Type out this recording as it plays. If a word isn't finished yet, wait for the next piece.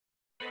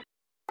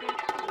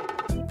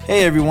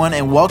Hey everyone,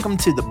 and welcome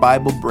to the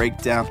Bible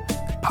Breakdown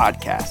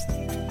Podcast.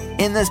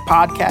 In this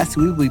podcast,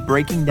 we will be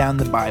breaking down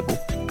the Bible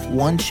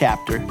one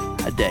chapter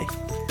a day.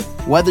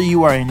 Whether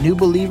you are a new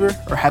believer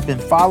or have been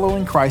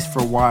following Christ for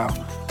a while,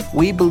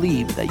 we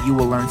believe that you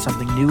will learn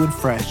something new and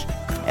fresh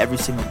every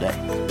single day.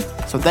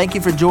 So thank you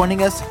for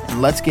joining us,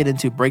 and let's get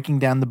into breaking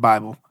down the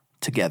Bible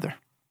together.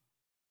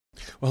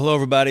 Well, hello,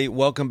 everybody.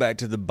 Welcome back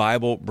to the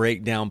Bible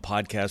Breakdown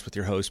Podcast with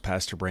your host,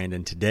 Pastor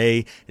Brandon.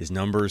 Today is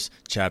Numbers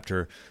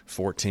chapter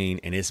 14,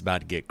 and it's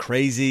about to get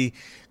crazy,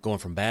 going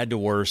from bad to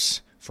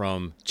worse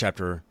from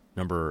chapter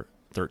number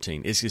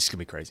 13. It's going to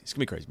be crazy. It's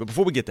going to be crazy. But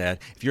before we get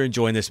that, if you're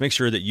enjoying this, make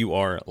sure that you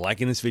are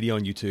liking this video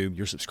on YouTube.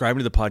 You're subscribing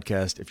to the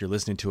podcast if you're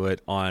listening to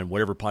it on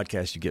whatever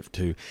podcast you get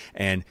to.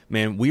 And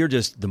man, we are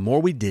just, the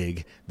more we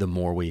dig, the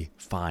more we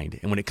find.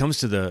 And when it comes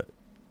to the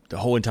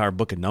whole entire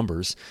book of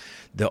Numbers,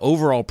 the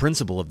overall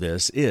principle of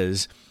this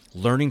is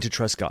learning to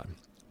trust God.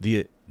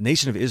 The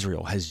nation of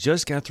Israel has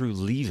just got through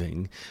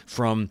leaving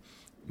from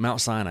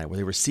Mount Sinai, where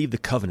they received the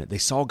covenant. They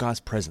saw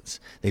God's presence.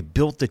 They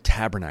built the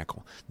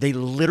tabernacle. They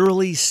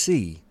literally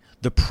see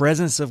the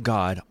presence of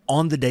God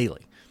on the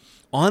daily,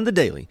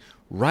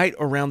 right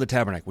around the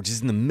tabernacle, which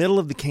is in the middle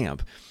of the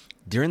camp.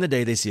 During the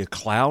day, they see a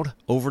cloud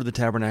over the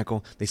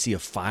tabernacle. They see a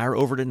fire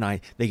over at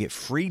night. They get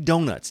free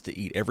donuts to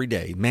eat every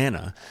day,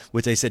 manna,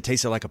 which they said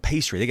tasted like a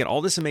pastry. They get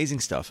all this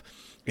amazing stuff.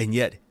 And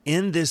yet,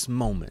 in this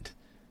moment,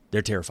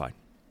 they're terrified.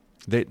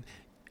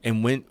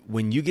 And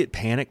when you get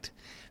panicked,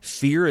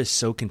 fear is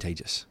so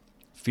contagious.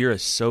 Fear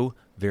is so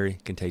very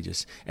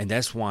contagious. And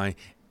that's why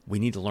we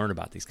need to learn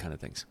about these kind of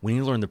things. We need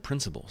to learn the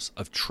principles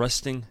of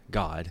trusting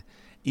God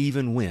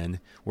even when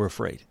we're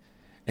afraid.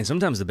 And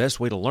sometimes the best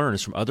way to learn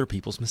is from other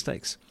people's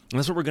mistakes. And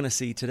that's what we're going to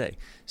see today.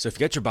 So if you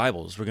got your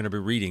Bibles, we're going to be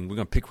reading. We're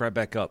going to pick right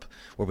back up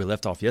where we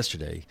left off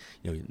yesterday.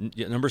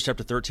 Numbers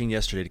chapter 13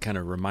 yesterday, to kind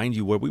of remind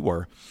you where we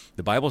were.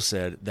 The Bible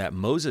said that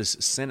Moses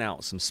sent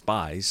out some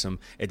spies, some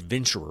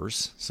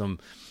adventurers, some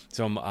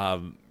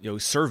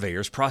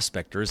surveyors,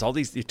 prospectors, all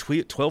these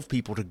 12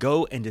 people to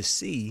go and to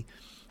see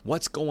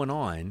what's going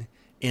on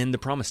in the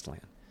Promised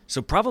Land.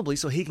 So probably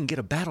so he can get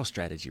a battle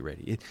strategy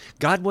ready.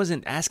 God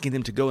wasn't asking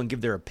them to go and give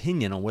their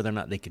opinion on whether or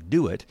not they could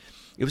do it.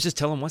 It was just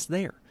telling them what's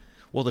there.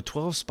 Well, the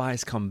 12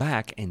 spies come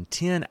back, and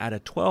 10 out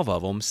of 12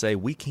 of them say,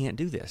 we can't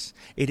do this.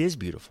 It is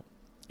beautiful.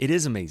 It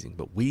is amazing,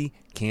 but we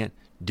can't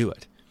do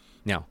it.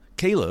 Now,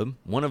 Caleb,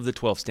 one of the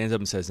 12, stands up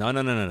and says, no,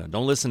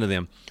 don't listen to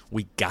them.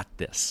 We got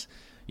this.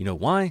 You know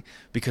why?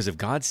 Because if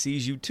God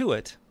sees you to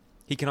it,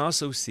 he can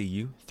also see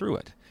you through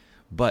it.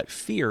 But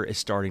fear is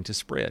starting to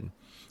spread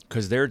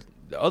because the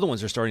other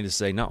ones are starting to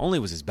say, not only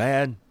was this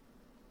bad,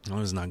 it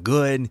was not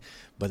good,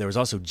 but there was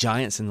also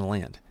giants in the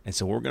land. And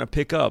so what we're going to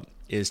pick up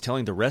is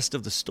telling the rest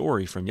of the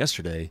story from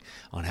yesterday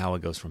on how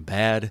it goes from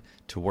bad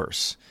to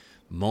worse.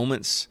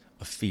 Moments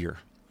of fear.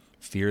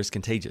 Fear is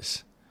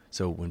contagious.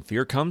 So when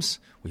fear comes,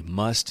 we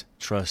must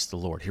trust the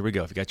Lord. Here we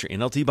go. If you got your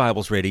NLT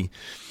Bibles ready,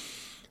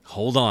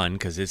 hold on,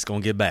 because it's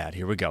going to get bad.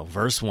 Here we go.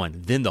 Verse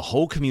 1. Then the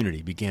whole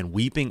community began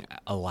weeping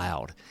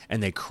aloud,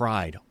 and they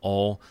cried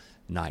all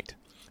night.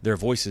 Their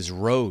voices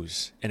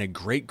rose in a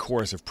great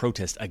chorus of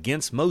protest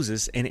against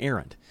Moses and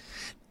Aaron.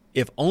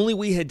 If only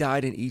we had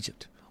died in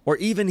Egypt, or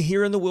even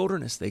here in the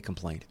wilderness, they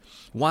complained.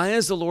 Why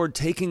is the Lord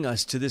taking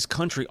us to this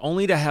country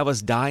only to have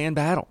us die in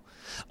battle?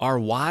 Our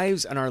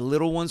wives and our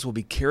little ones will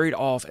be carried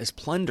off as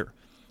plunder.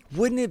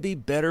 Wouldn't it be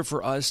better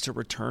for us to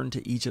return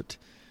to Egypt?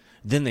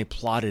 Then they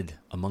plotted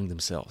among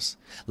themselves.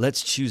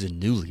 Let's choose a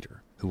new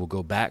leader who will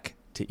go back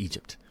to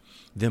Egypt.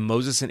 Then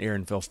Moses and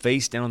Aaron fell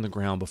face down on the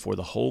ground before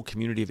the whole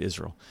community of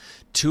Israel.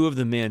 Two of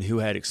the men who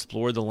had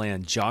explored the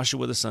land,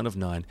 Joshua the son of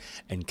Nun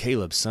and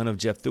Caleb son of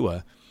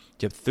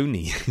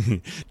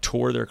Jephunneh,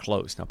 tore their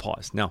clothes. Now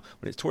pause. Now,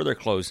 when it tore their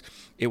clothes,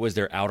 it was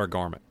their outer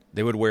garment.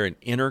 They would wear an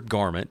inner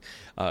garment,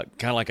 kind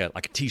of like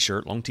a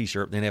T-shirt, long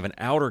T-shirt. Then they have an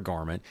outer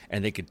garment,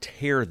 and they could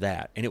tear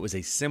that, and it was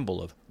a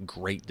symbol of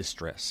great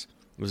distress.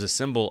 It was a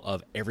symbol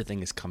of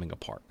everything is coming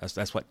apart.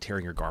 That's what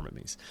tearing your garment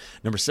means.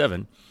 Number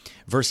 7,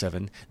 verse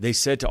 7, they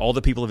said to all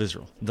the people of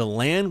Israel, the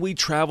land we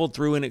traveled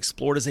through and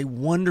explored is a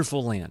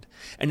wonderful land.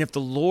 And if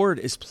the Lord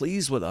is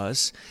pleased with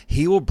us,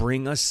 he will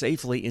bring us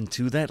safely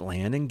into that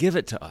land and give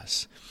it to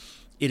us.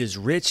 It is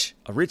rich,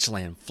 a rich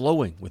land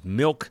flowing with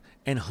milk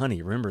and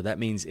honey. Remember, that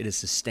means it is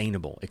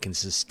sustainable. It can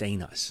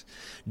sustain us.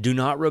 Do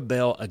not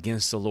rebel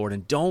against the Lord,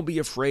 and don't be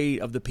afraid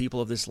of the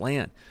people of this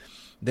land.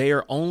 They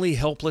are only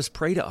helpless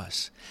prey to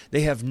us.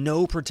 They have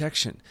no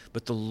protection,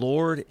 but the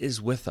Lord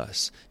is with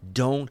us.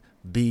 Don't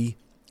be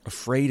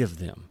afraid of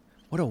them.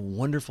 What a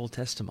wonderful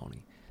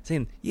testimony.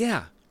 Saying,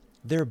 yeah,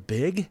 they're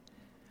big,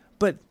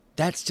 but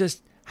that's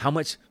just how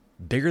much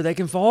bigger they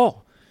can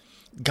fall.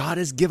 God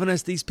has given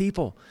us these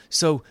people,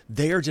 so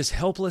they are just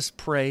helpless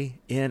prey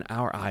in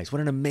our eyes. What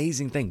an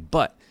amazing thing.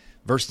 But,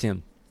 verse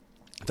 10,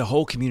 the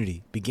whole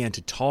community began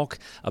to talk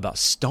about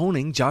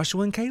stoning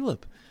Joshua and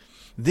Caleb.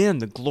 Then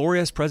the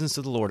glorious presence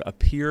of the Lord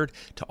appeared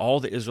to all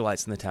the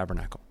Israelites in the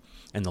tabernacle.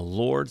 And the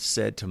Lord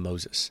said to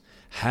Moses,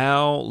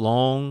 how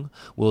long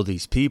will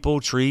these people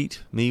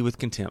treat me with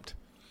contempt?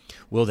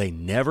 Will they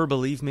never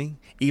believe me,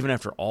 even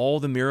after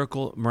all the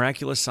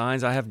miraculous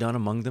signs I have done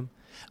among them?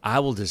 I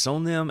will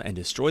disown them and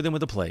destroy them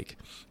with a plague.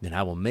 Then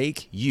I will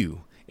make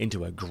you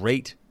into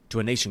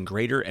a nation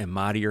greater and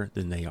mightier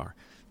than they are.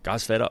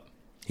 God's fed up.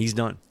 He's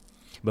done.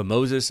 But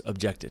Moses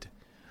objected.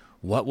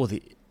 What will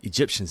the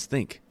Egyptians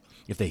think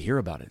if they hear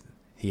about it?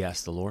 He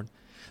asked the Lord.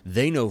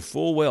 They know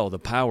full well the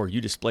power you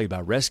displayed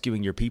by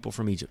rescuing your people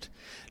from Egypt.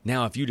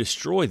 Now, if you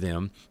destroy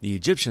them, the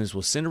Egyptians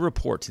will send a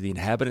report to the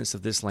inhabitants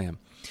of this land,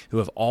 who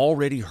have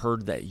already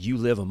heard that you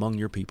live among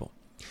your people.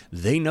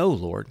 They know,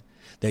 Lord,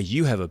 that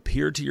you have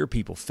appeared to your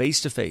people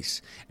face to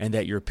face, and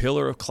that your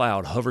pillar of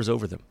cloud hovers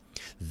over them.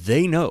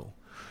 They know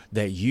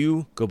that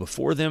you go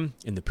before them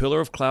in the pillar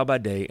of cloud by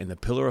day and the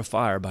pillar of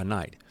fire by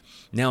night.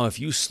 Now, if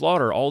you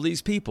slaughter all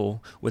these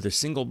people with a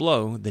single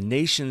blow, the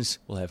nations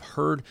who have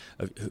heard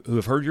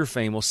your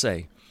fame will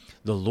say,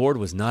 the Lord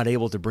was not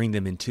able to bring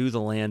them into the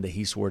land that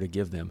he swore to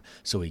give them,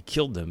 so he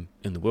killed them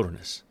in the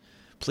wilderness.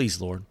 Please,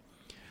 Lord,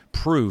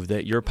 prove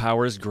that your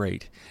power is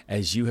great,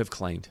 as you have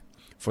claimed.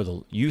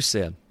 For you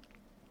said,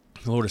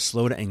 the Lord is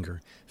slow to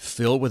anger,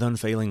 filled with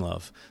unfailing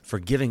love,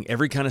 forgiving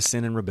every kind of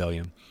sin and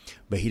rebellion,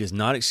 but he does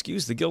not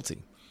excuse the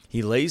guilty.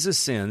 He lays the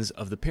sins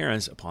of the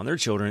parents upon their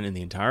children and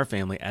the entire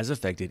family as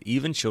affected,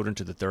 even children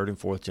to the third and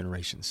fourth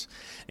generations.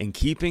 In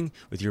keeping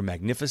with your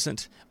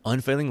magnificent,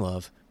 unfailing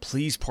love,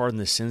 please pardon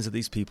the sins of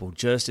these people,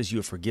 just as you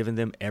have forgiven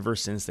them ever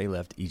since they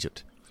left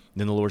Egypt.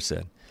 Then the Lord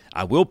said,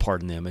 I will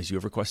pardon them as you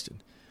have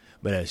requested.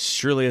 But as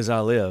surely as I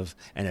live,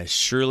 and as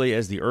surely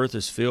as the earth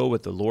is filled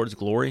with the Lord's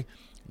glory,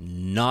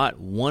 not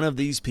one of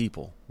these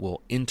people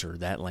will enter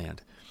that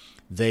land.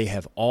 They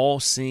have all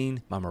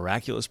seen my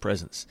miraculous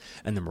presence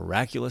and the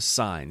miraculous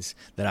signs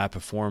that I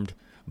performed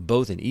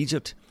both in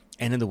Egypt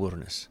and in the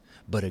wilderness.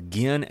 But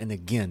again and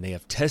again they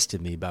have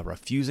tested me by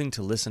refusing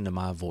to listen to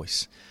my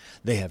voice.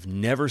 They have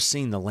never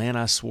seen the land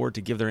I swore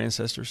to give their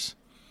ancestors.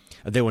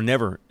 They will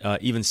never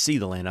even see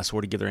the land I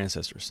swore to give their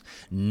ancestors.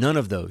 None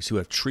of those who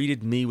have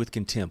treated me with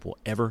contempt will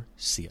ever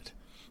see it.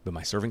 But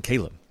my servant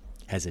Caleb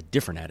has a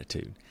different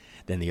attitude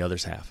than the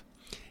others have.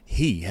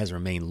 He has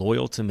remained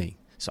loyal to me,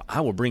 so I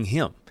will bring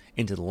him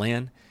into the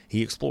land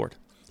he explored.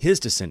 His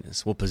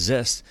descendants will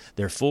possess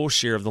their full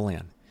share of the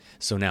land.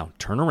 So now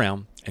turn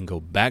around and go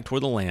back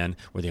toward the land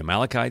where the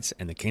Amalekites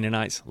and the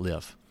Canaanites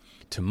live.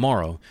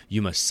 Tomorrow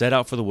you must set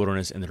out for the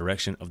wilderness in the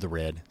direction of the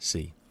Red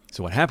Sea.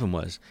 So what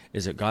happened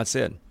is that God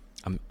said,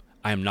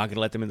 I am not going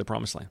to let them in the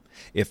promised land.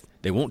 If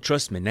they won't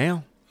trust me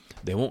now,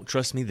 they won't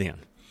trust me then.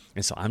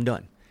 And so I'm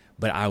done.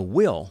 But I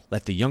will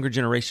let the younger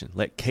generation,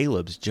 let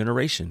Caleb's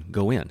generation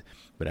go in.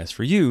 But as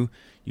for you,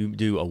 you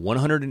do a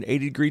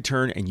 180-degree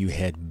turn and you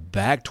head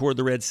back toward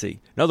the Red Sea.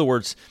 In other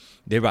words,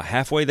 they're about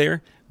halfway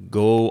there.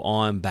 Go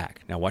on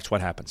back. Now watch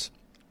what happens.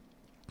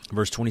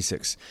 Verse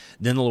 26,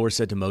 Then the Lord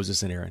said to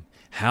Moses and Aaron,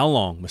 How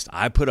long must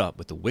I put up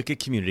with the wicked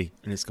community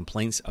and its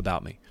complaints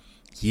about me?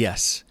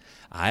 Yes,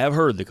 I have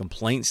heard the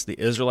complaints the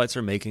Israelites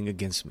are making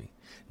against me.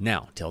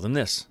 Now tell them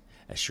this,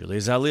 As surely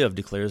as I live,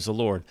 declares the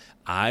Lord,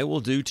 I will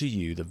do to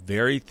you the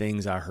very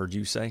things I heard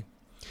you say.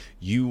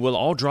 You will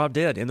all drop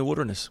dead in the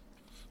wilderness.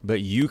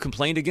 But you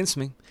complained against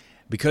me.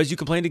 Because you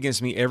complained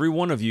against me, every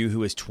one of you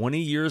who is 20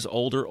 years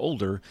old or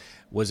older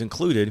was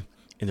included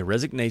in the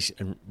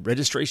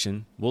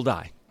registration will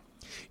die.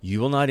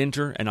 You will not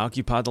enter and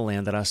occupy the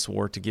land that I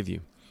swore to give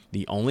you.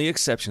 The only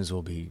exceptions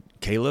will be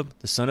Caleb,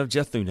 the son of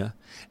Jephunneh,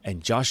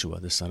 and Joshua,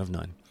 the son of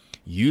Nun.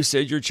 You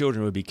said your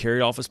children would be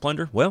carried off as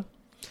plunder. Well,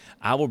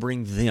 I will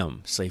bring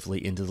them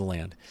safely into the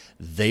land.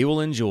 They will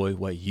enjoy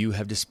what you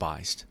have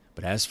despised.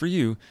 But as for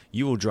you,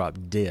 you will drop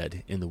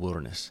dead in the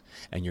wilderness,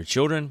 and your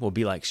children will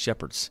be like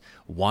shepherds,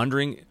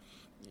 wandering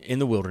in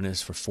the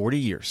wilderness for 40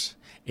 years.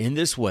 In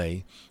this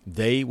way,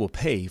 they will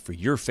pay for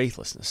your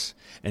faithlessness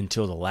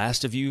until the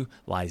last of you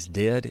lies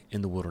dead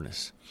in the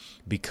wilderness.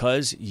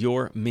 Because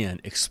your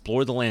men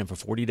explored the land for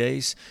 40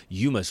 days,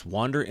 you must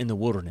wander in the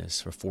wilderness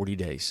for 40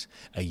 days,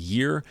 a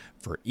year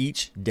for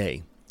each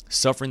day,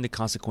 suffering the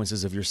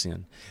consequences of your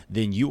sin.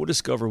 Then you will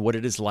discover what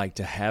it is like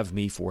to have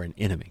me for an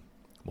enemy.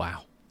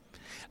 Wow.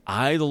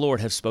 I, the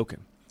Lord, have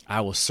spoken. I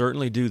will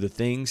certainly do the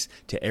things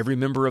to every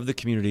member of the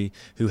community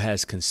who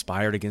has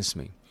conspired against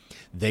me.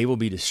 They will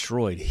be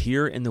destroyed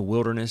here in the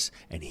wilderness,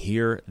 and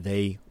here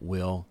they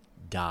will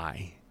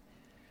die.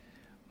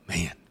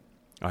 Man.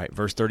 All right,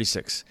 verse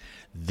 36.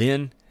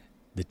 Then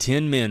the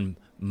 10 men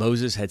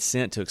Moses had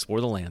sent to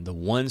explore the land, the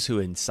ones who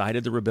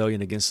incited the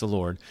rebellion against the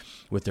Lord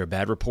with their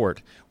bad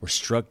report, were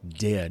struck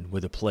dead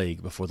with a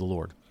plague before the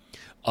Lord.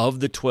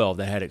 Of the 12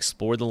 that had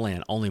explored the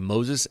land, only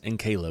Moses and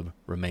Caleb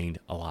remained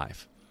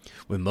alive.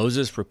 When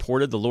Moses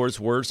reported the Lord's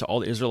words to all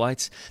the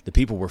Israelites, the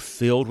people were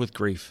filled with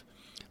grief.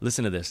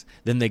 Listen to this.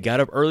 Then they got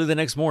up early the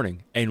next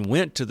morning and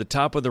went to the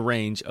top of the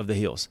range of the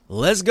hills.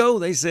 Let's go,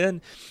 they said.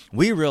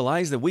 We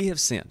realize that we have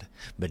sinned,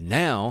 but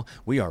now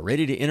we are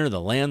ready to enter the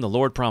land the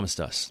Lord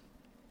promised us.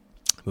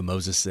 But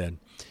Moses said,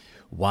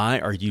 Why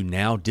are you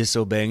now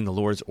disobeying the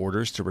Lord's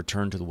orders to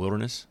return to the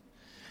wilderness?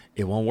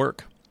 It won't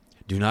work.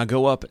 Do not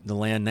go up the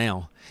land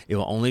now. It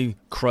will only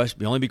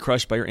be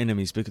crushed by your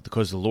enemies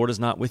because the Lord is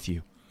not with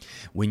you.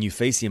 When you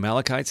face the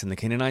Amalekites and the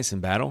Canaanites in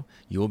battle,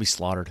 you will be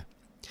slaughtered.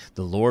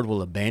 The Lord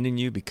will abandon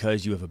you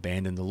because you have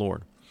abandoned the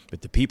Lord.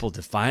 But the people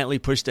defiantly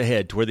pushed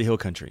ahead toward the hill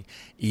country,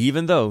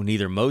 even though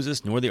neither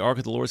Moses nor the ark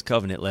of the Lord's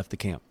covenant left the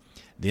camp.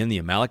 Then the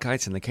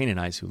Amalekites and the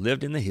Canaanites who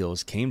lived in the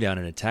hills came down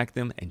and attacked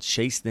them and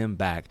chased them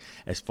back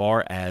as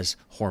far as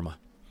Hormah.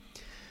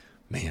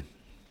 Man,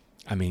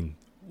 I mean,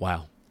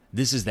 wow.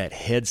 This is that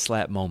head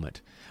slap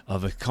moment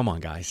of come on,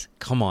 guys,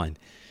 come on.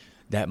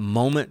 That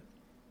moment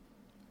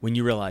when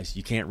you realize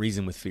you can't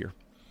reason with fear.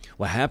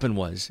 What happened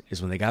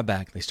is when they got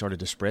back, they started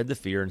to spread the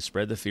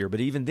fear. But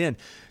even then,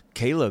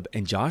 Caleb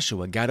and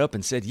Joshua got up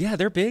and said, yeah,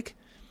 they're big.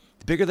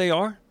 The bigger they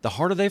are, the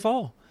harder they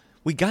fall.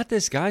 We got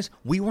this, guys.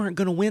 We weren't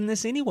going to win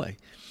this anyway.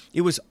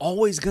 It was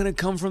always going to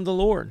come from the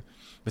Lord.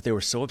 But they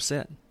were so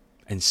upset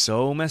and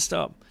so messed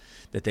up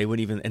that they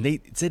wouldn't even, and they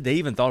said they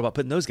even thought about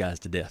putting those guys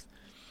to death.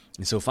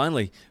 And so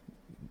finally,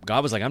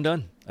 God was like, I'm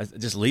done.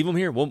 Just leave them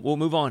here. We'll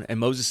move on. And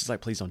Moses is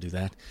like, please don't do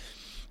that.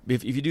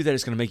 If you do that,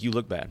 it's going to make you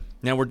look bad.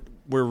 Now,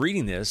 we're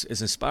reading this.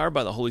 It's inspired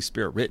by the Holy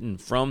Spirit, written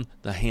from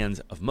the hands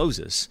of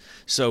Moses.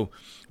 So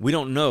we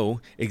don't know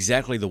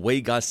exactly the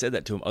way God said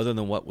that to him other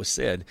than what was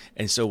said.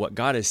 And so what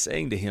God is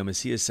saying to him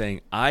is he is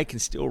saying, I can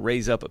still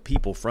raise up a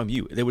people from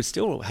you. They would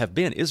still have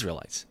been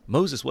Israelites.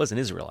 Moses was an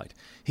Israelite.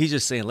 He's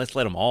just saying, let's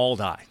let them all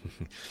die.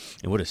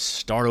 And we'll just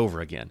start over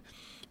again.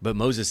 But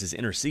Moses is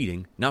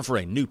interceding, not for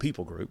a new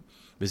people group,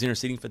 but he's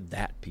interceding for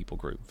that people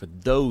group, for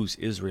those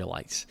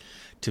Israelites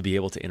to be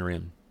able to enter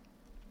in.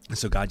 And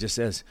so God just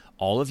says,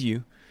 all of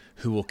you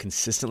who will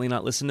consistently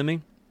not listen to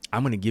me,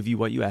 I'm going to give you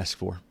what you asked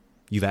for.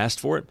 You've asked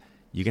for it.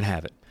 You can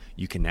have it.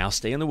 You can now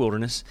stay in the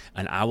wilderness,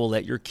 and I will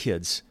let your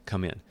kids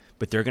come in.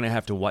 But they're going to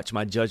have to watch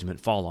my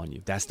judgment fall on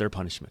you. That's their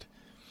punishment.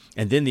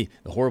 And then the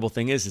horrible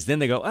thing is then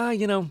they go,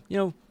 you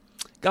know,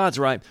 God's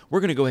right.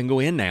 We're going to go ahead and go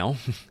in now.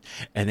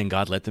 And then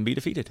God let them be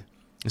defeated.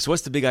 And so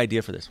what's the big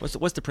idea for this?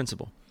 What's the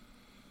principle?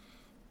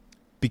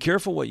 Be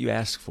careful what you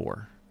ask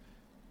for,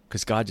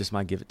 because God just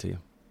might give it to you.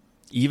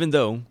 Even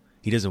though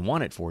he doesn't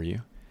want it for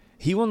you,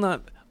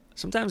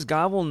 sometimes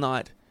God will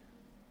not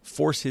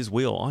force his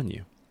will on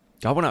you.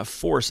 God will not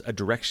force a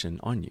direction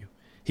on you.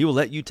 He will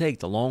let you take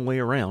the long way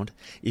around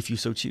if you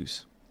so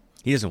choose.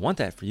 He doesn't want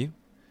that for you,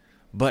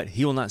 but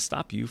he will not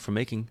stop you from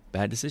making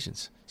bad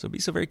decisions. So be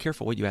so very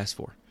careful what you ask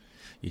for.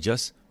 You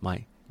just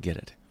might get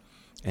it.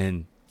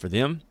 And for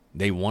them,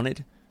 they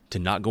wanted to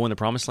not go in the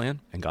promised land,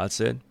 and God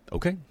said,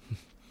 okay,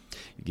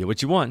 you get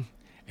what you want,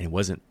 and it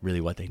wasn't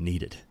really what they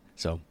needed.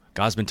 So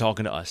God's been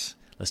talking to us.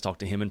 Let's talk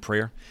to him in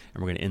prayer,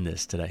 and we're going to end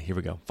this today. Here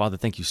we go. Father,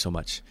 thank you so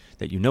much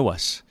that you know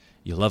us,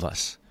 you love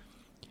us.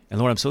 And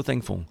Lord, I'm so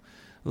thankful.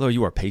 Lord,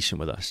 you are patient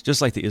with us,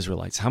 just like the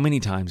Israelites. How many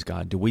times,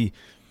 God, do we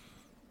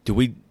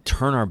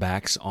turn our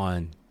backs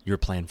on your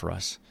plan for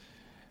us?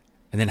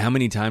 And then how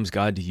many times,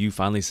 God, do you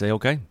finally say,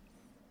 okay,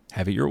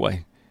 have it your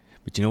way?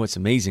 But you know what's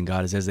amazing,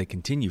 God, is as they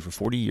continue for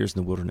 40 years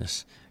in the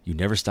wilderness, you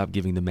never stop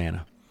giving them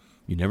manna.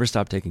 You never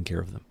stop taking care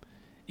of them.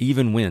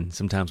 Even when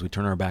sometimes we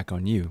turn our back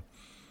on you,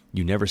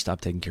 you never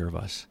stop taking care of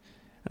us.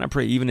 And I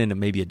pray even in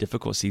maybe a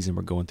difficult season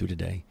we're going through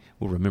today,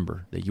 we'll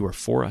remember that you are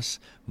for us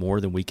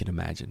more than we can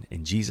imagine.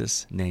 In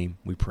Jesus' name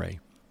we pray.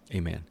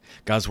 Amen.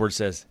 God's word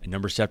says in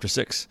Numbers chapter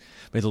 6,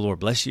 may the Lord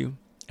bless you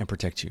and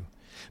protect you.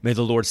 May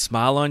the Lord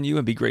smile on you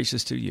and be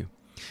gracious to you.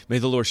 May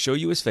the Lord show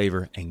you his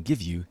favor and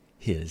give you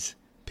his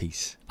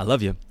peace. I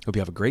love you. Hope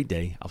you have a great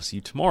day. I'll see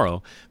you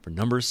tomorrow for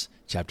Numbers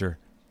chapter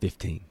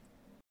 15.